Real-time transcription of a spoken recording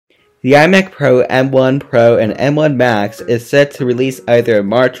The iMac Pro, M1 Pro, and M1 Max is set to release either in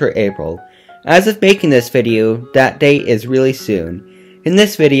March or April. As of making this video, that date is really soon. In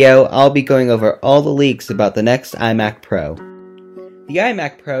this video, I'll be going over all the leaks about the next iMac Pro. The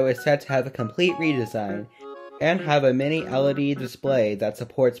iMac Pro is set to have a complete redesign and have a mini LED display that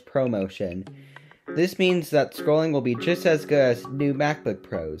supports ProMotion. This means that scrolling will be just as good as new MacBook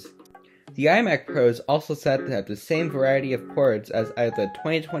Pros. The iMac Pro is also set to have the same variety of ports as either the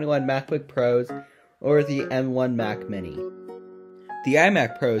 2021 MacBook Pros or the M1 Mac Mini. The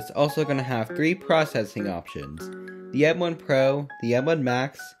iMac Pro is also going to have 3 processing options: the M1 Pro, the M1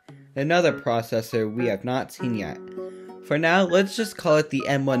 Max, and another processor we have not seen yet. For now, let's just call it the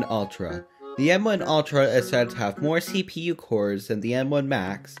M1 Ultra. The M1 Ultra is said to have more CPU cores than the M1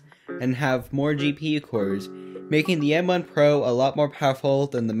 Max, and have more GPU cores, making the M1 Pro a lot more powerful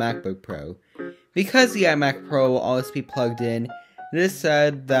than the MacBook Pro. Because the iMac Pro will always be plugged in, it is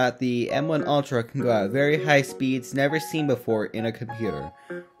said that the M1 Ultra can go at very high speeds never seen before in a computer,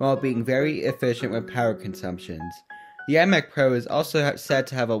 while being very efficient with power consumptions. The iMac Pro is also said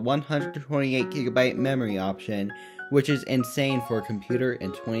to have a 128GB memory option, which is insane for a computer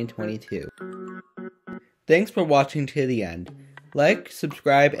in 2022. Thanks for watching to the end. Like,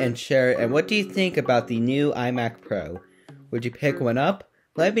 subscribe, and share, and what do you think about the new iMac Pro? Would you pick one up?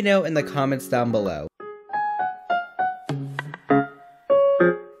 Let me know in the comments down below.